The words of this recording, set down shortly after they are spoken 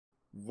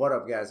What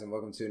up, guys, and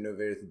welcome to a new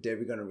video. Today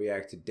we're going to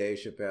react to Dave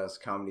Chappelle's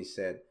comedy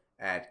set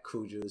at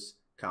Kojo's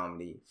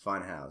Comedy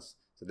Funhouse.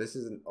 So this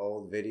is an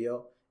old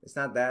video. It's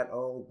not that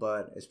old,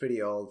 but it's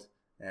pretty old,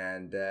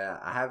 and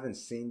I haven't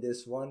seen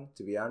this one,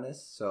 to be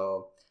honest.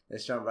 So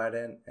let's jump right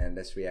in and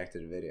let's react to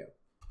the video.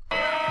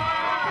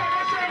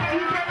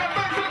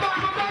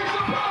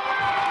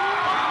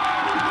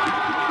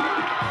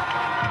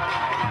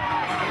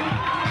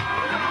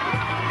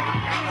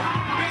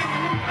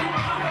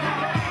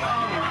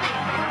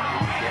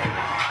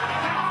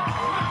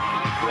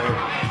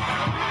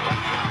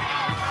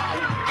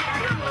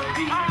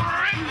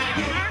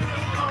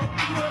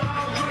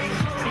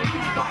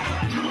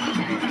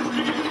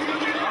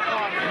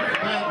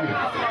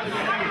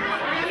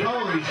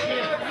 Holy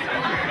shit.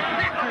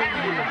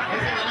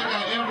 I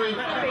got every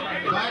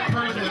black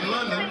person in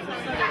London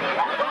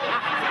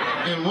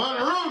in one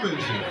room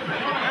and shit.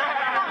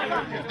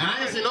 And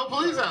I ain't seen no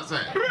police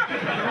outside.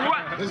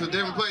 What? This is a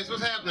different place.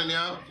 What's happening,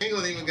 y'all?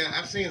 England even got,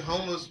 I've seen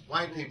homeless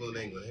white people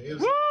in England. Have you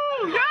ever seen?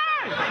 Woo,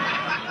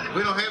 yeah!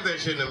 We don't have that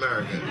shit in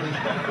America.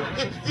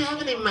 Do you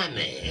have any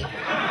money?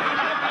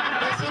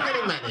 Does you have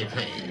any money,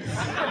 please?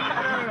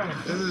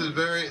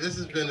 This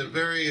has been a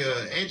very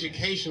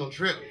educational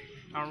trip.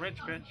 I'm rich,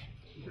 bitch.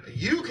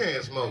 You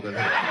can't smoke in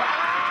here.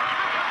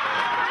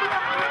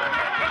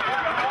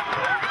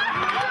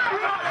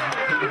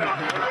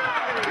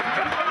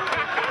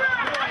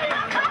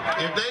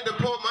 If they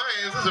deport my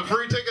ass, it's a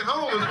free ticket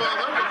home as far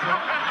as I'm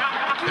concerned.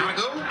 Gotta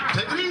go?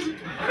 Take it easy.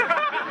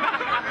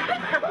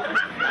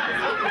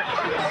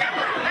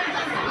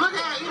 Look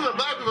how even the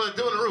black people are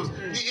doing the rules.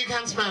 You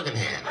can't smoke in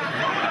here.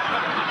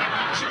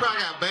 She probably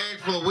got a bag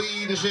full of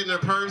weed and shit in her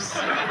purse.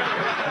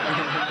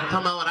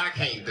 Talking about what I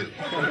can't do.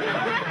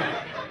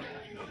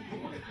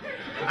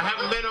 I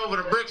haven't been over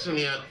to Brixton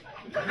yet.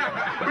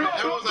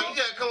 Everyone's like, you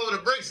gotta come over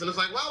to Brixton. It's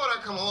like, why would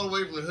I come all the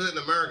way from the hood in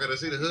America to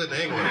see the hood in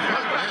England?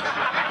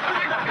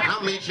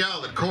 I'll meet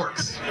y'all at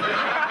Corks,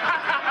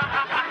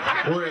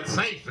 where it's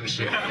safe and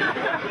shit.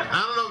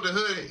 I don't know if the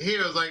hood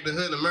here is like the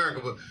hood in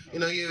America, but you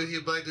know, you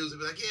hear black dudes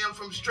be like, yeah, I'm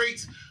from the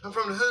streets, I'm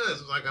from the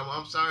hoods. It's like,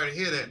 I'm sorry to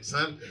hear that,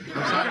 son.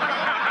 I'm sorry to hear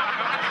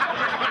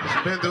that.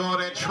 You've been through all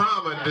that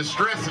trauma and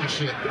distress and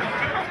shit.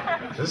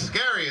 It's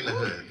scary in the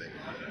hood.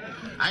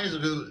 I used to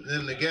go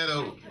in the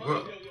ghetto.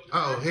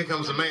 Oh, here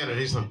comes the man, and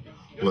he's like,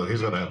 look,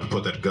 he's gonna have to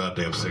put that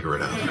goddamn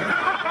cigarette out.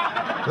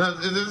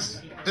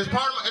 It's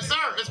part of my,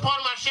 sir, it's part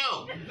of my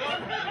show.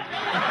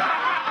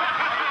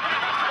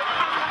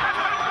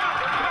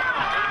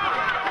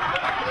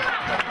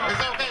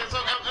 It's okay, it's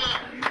okay.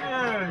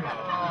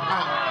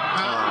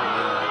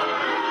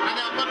 I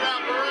gotta put it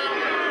out for real.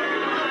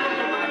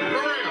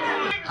 For real.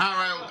 All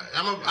right,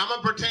 I'm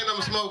gonna pretend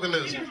I'm smoking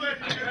this,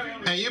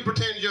 and you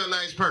pretend you're a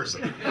nice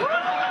person.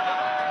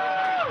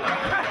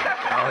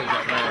 Oh, he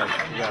got mad.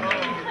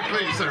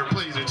 Please, sir,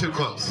 please, you're too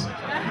close.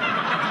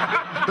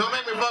 Don't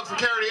make me fuck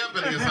security up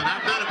in here, son.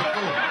 I've done it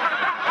before.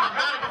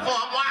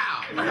 I'm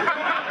wild.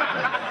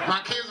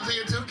 My kids was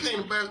here too.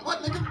 Came embarrassed.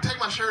 What, nigga? Take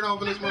my shirt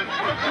off in this moment. I'm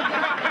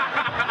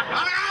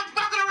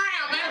fucking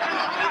around, man. Come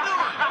on,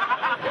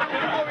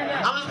 what are you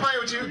doing? I'm just playing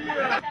with you.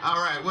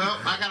 All right, well,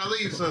 I gotta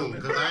leave soon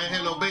because I ain't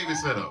have no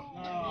babysitter.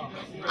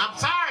 I'm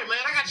sorry,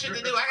 man. I got shit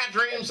to do. I got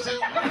dreams too.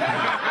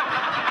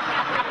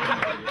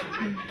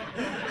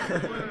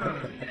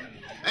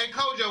 Hey,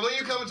 Kojo, when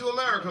you coming to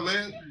America,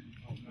 man?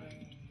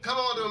 Come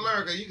on to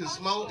America. You can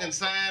smoke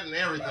inside and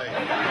everything.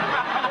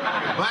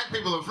 Black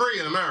people are free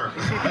in America.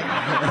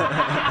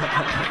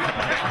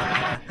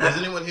 Is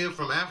anyone here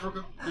from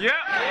Africa?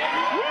 Yeah.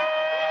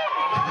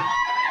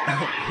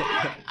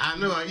 I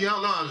knew. You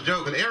don't know I was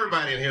joking.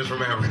 Everybody in here is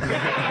from Africa.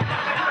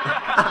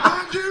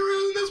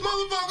 Nigerian, this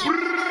motherfucker.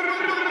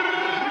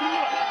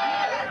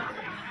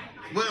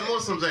 Where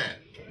Muslims at?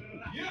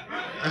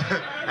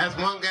 That's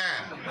one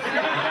guy.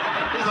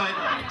 He's like,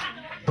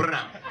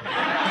 brah.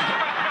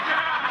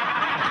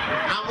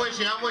 I'm with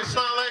you,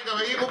 Salam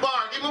alaikum. Eat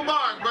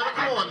Mubarak, brother.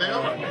 Come on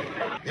now.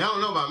 Y'all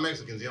don't know about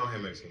Mexicans. You don't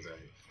have Mexicans out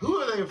here. Who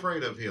are they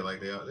afraid of here like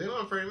they are? They're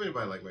not afraid of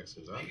anybody like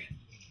Mexicans, huh?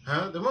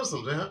 Huh? They're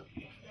Muslims, huh?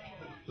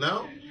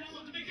 No?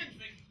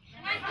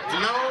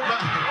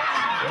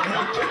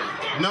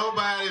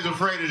 Nobody's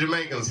afraid of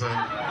Jamaicans, son.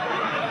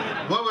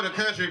 What would a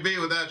country be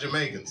without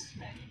Jamaicans?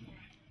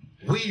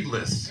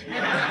 Weedless.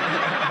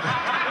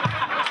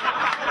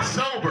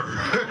 Sober.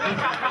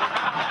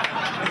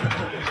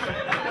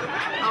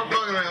 I'm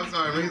fucking around, I'm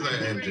sorry, man. He's like,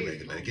 hey, I'm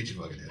Jamaican, man. Get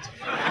your fucking heads off.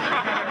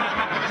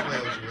 I'm just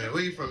playing with you, man.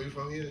 Where you from? You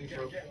from here? You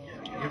from? Did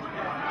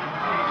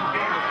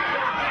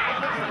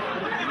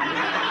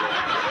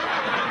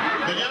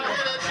y'all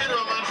hear that shit or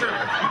am I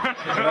tripping?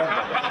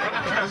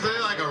 Was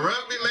there like a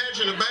rugby match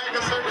in the back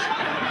or something?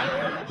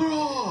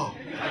 Oh.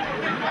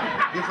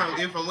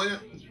 You from where?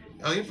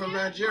 Oh, you from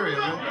Nigeria,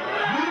 man.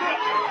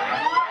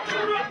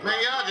 Man,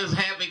 y'all just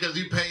happy because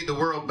you paid the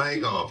World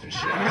Bank off and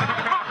shit.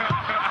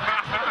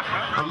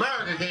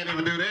 America can't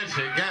even do that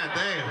shit. God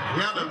damn.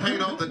 Y'all done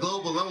paid off the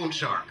global loan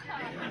shark.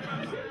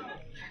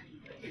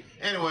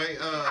 Anyway,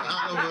 I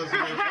don't know who else to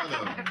make fun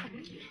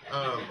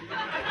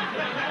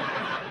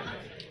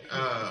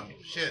of.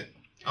 Shit.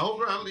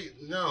 Over?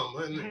 No,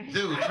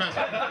 dude, trust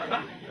me.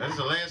 That's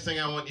the last thing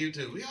I want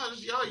YouTube.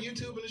 Y'all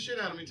YouTubing the shit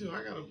out of me, too.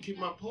 I gotta keep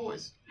my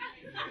poise.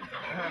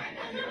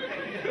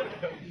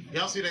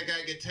 Y'all see that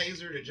guy get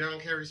tasered at John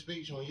Kerry's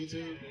speech on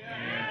YouTube?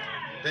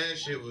 That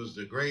shit was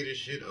the greatest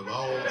shit of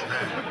all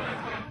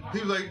time. He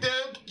was like,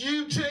 "Don't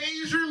you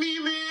taser me,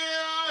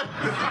 man!"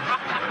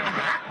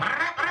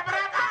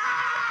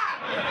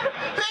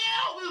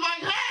 Help! He was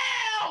like,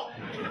 "Help!"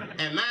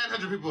 And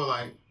 900 people were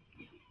like,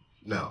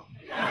 "No.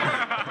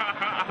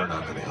 We're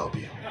not going to help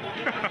you."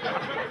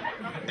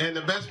 And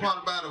the best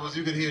part about it was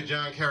you could hear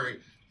John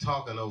Kerry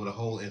talking over the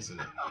whole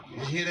incident. Did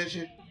you hear that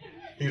shit?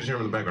 You could hear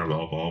him in the background.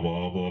 Blah, blah,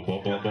 blah, blah, blah,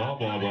 blah, blah,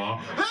 blah,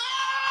 blah.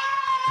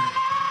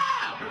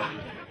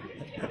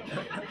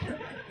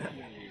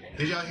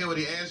 Did y'all hear what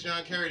he asked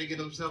John Kerry to get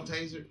himself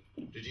tasered?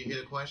 Did you hear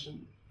the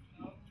question?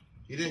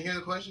 You didn't hear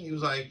the question? He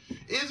was like,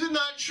 "Is it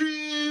not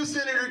true,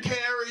 Senator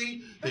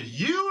Kerry, that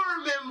you are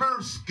a member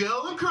of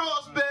Skull and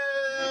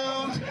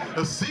Crossbones,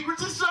 a secret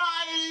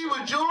society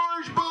with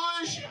George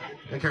Bush?"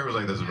 And Kerry was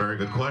like, "That's a very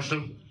good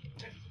question,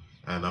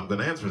 and I'm going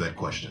to answer that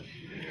question."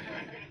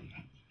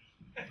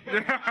 Where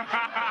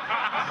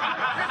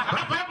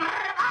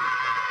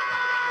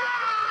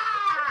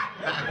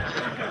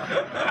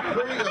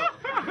you go?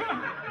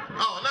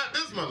 Oh, not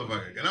this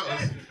motherfucker.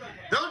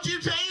 Don't you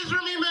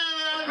taser me,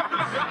 man!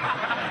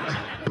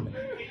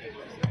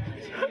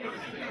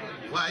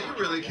 Wow, you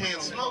really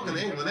can't smoke in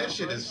England. That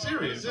shit is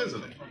serious,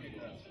 isn't it?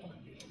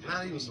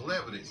 Not even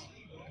celebrities.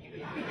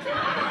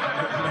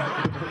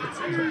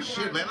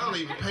 Shit, man, I don't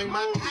even pay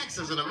my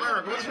taxes in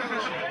America. What's wrong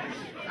with you?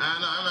 I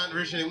know, I'm not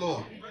rich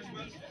anymore.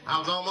 I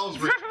was almost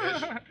rich, bitch.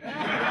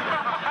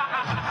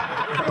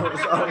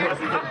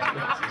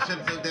 Should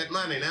have took that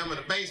money. Now I'm in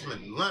a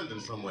basement in London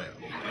somewhere.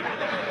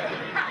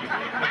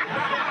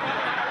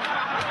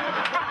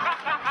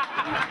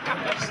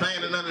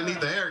 Standing underneath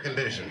the air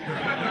conditioner.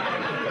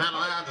 Not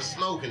allowed to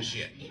smoke and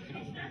shit.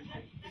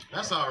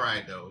 That's all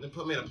right, though. They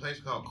put me in a place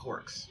called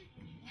Corks.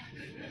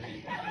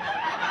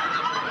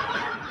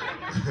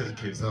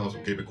 Kids tell us,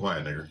 keep it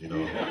quiet, nigger. You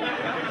know,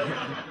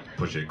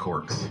 put you in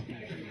Corks.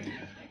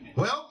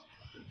 Well,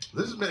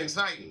 this has been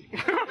exciting.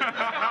 The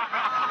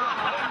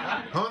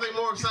only thing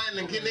more exciting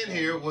than getting in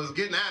here was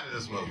getting out of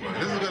this motherfucker.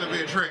 This is going to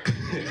be a trick.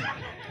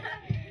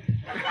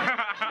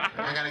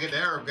 I got to get the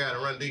Arab guy to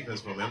run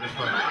defense for me. I'm just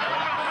fucking.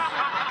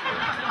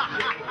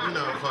 You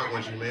know I'm fucking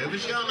with you, man.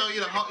 But y'all know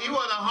you are the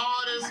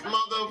hardest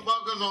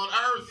motherfuckers on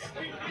earth.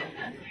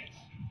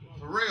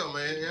 For real,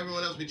 man.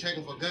 Everyone else be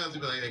checking for guns. They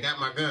be like, "They got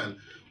my gun."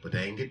 But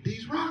they ain't get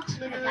these rocks,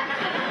 nigga.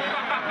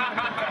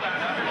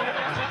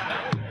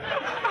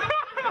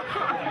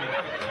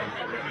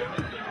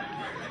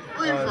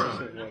 Where you from?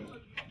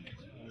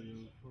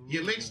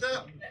 You mixed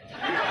up?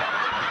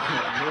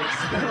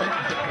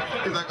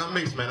 He's like, "I'm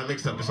mixed, man. I'm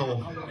mixed up. It's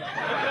all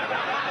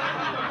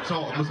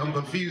I'm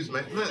confused,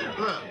 man." Look,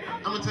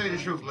 I'm gonna tell you the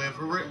truth, man.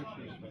 For real.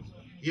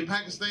 You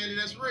Pakistani?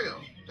 That's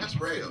real. That's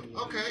real.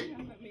 Okay.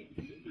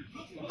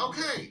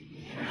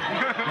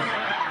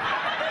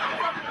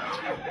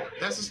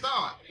 That's a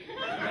start.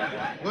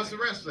 What's the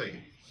rest of it?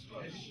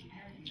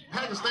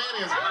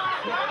 Pakistani is.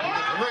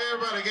 Where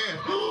everybody get?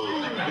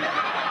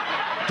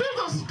 There's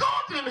a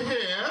scorpion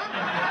here.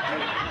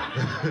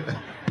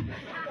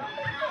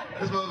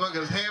 This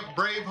motherfucker is half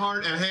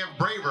Braveheart and half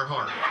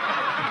Braverheart.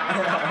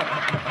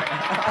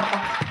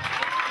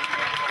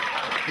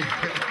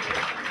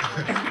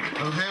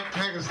 I'm half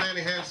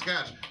Pakistani, half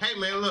Scotch. Hey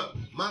man, look,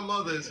 my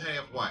mother is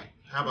half white.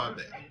 How about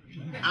that?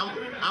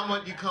 I'm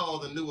what you call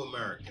the new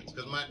Americans,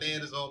 because my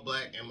dad is all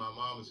black and my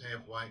mom is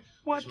half white,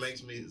 which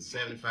makes me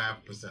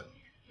 75%.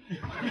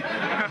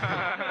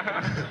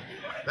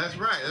 That's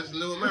right, that's the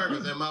new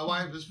Americans, and my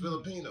wife is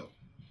Filipino.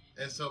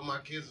 And so my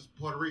kids is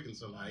Puerto Rican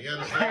somehow, you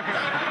understand?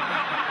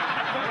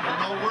 The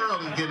whole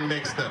world is getting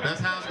mixed up.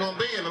 That's how it's going to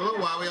be. In a little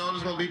while, we all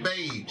just going to be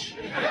beige.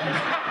 Take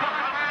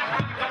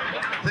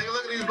a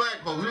look at these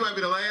black folks. We might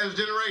be the last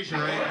generation,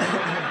 right?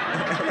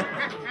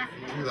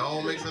 We're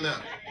all mixing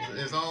up.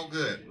 It's all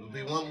good. It'll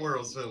be one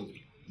world soon.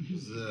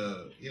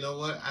 You know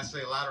what? I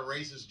say a lot of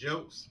racist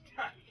jokes.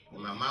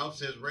 And my mouth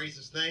says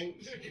racist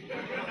things.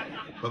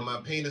 But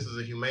my penis is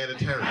a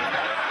humanitarian.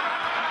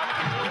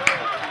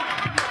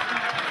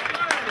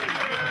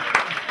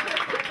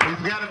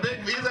 He's got a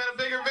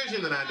bigger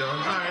vision than I do.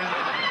 I'm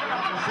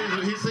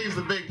sorry. He sees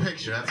the big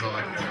picture. That's all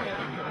I can tell you.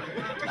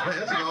 Man,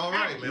 this is all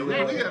right, man. We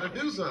got to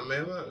do something,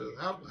 man.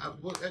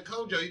 At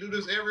Kojo, you do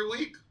this every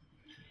week?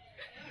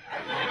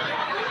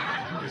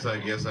 He's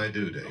like, "Yes, I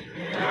do, Dave." All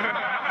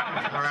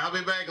right, I'll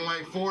be back in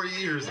like 4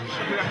 years and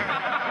shit.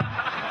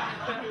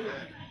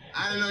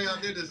 I didn't know y'all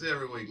did this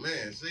every week,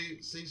 man. See,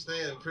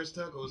 Stan and Chris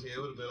Tucker was here,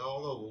 it would have been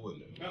all over,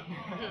 wouldn't it?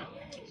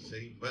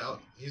 See, well,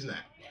 he's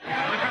not.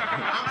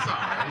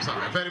 I'm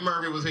sorry. If Eddie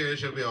Murphy was here, it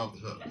should be off the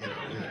hook.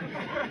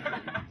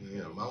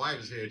 You know, my wife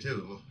is here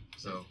too,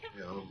 so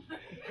you know,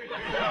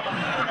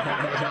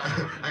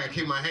 I gotta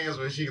keep my hands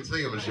where she can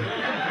see them and shit.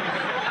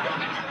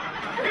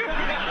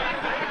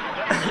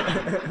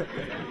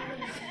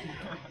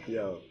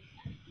 Yo,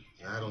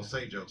 I don't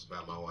say jokes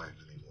about my wife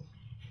anymore.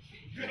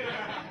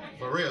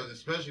 For real,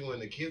 especially when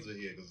the kids were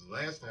here, because the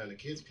last time the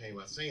kids came,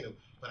 I seen them,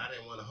 but I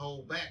didn't want to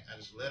hold back. I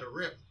just let her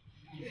rip.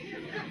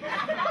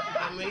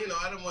 I mean,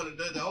 I didn't want to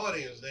let the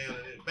audience down,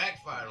 and it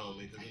backfired on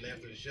me, because then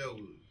after the show,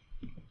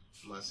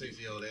 my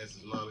 6-year-old asked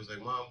his mom, he's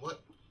like, Mom,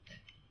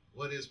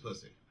 what is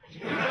pussy?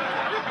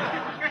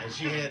 And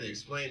she had to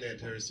explain that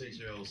to her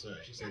 6-year-old son.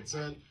 She said,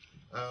 son,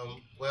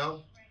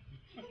 well,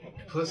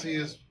 pussy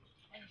is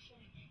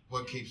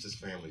what keeps this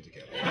family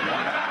together.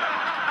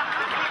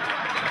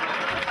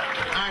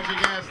 All right, you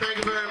guys, thank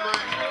you very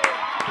much.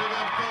 Big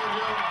up,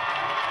 Kojo.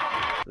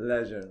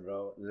 Legend,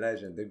 bro.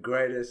 Legend. The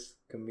greatest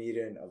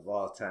comedian of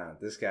all time.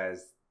 This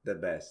guy's the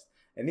best.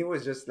 And he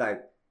was just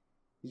like,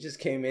 he just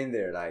came in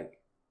there like,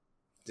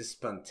 just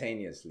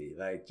spontaneously.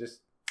 Like,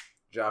 just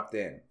dropped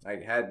in.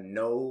 Like, had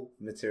no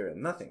material.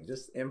 Nothing.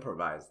 Just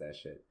improvised that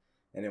shit.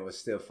 And it was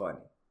still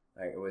funny.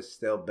 Like, it was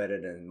still better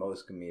than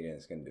most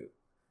comedians can do.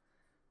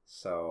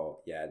 So,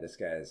 yeah, this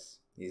guy's,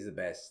 he's the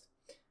best.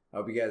 I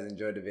hope you guys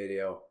enjoyed the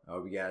video. I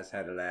hope you guys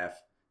had a laugh.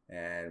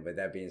 And with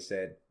that being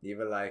said, leave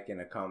a like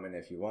and a comment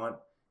if you want.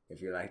 If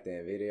you liked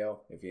the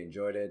video, if you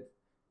enjoyed it.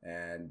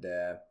 And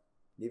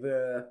leave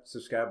a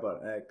subscribe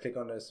button. Click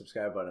on the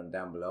subscribe button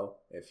down below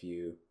if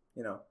you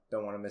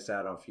don't want to miss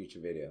out on future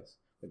videos.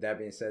 With that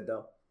being said,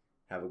 though,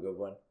 have a good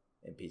one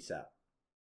and peace out.